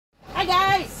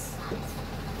guys.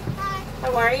 Hi.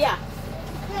 How are ya?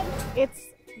 It's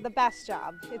the best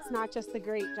job. It's not just a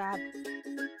great job.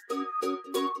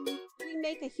 We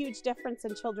make a huge difference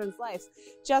in children's lives.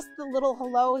 Just the little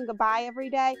hello and goodbye every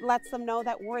day lets them know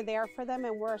that we're there for them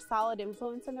and we're a solid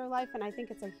influence in their life, and I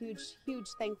think it's a huge, huge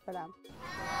thing for them.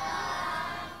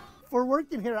 For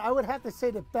working here, I would have to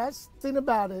say the best thing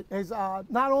about it is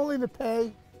not only the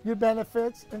pay, your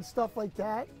benefits and stuff like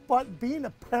that, but being a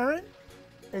parent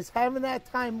is having that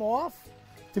time off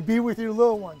to be with your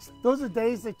little ones. Those are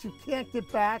days that you can't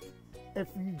get back if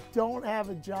you don't have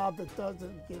a job that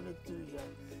doesn't give it to you.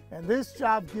 And this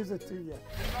job gives it to you.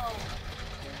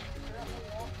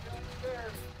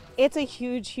 It's a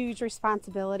huge, huge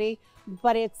responsibility,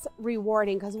 but it's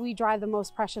rewarding because we drive the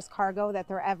most precious cargo that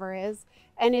there ever is.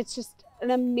 And it's just an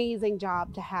amazing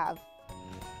job to have.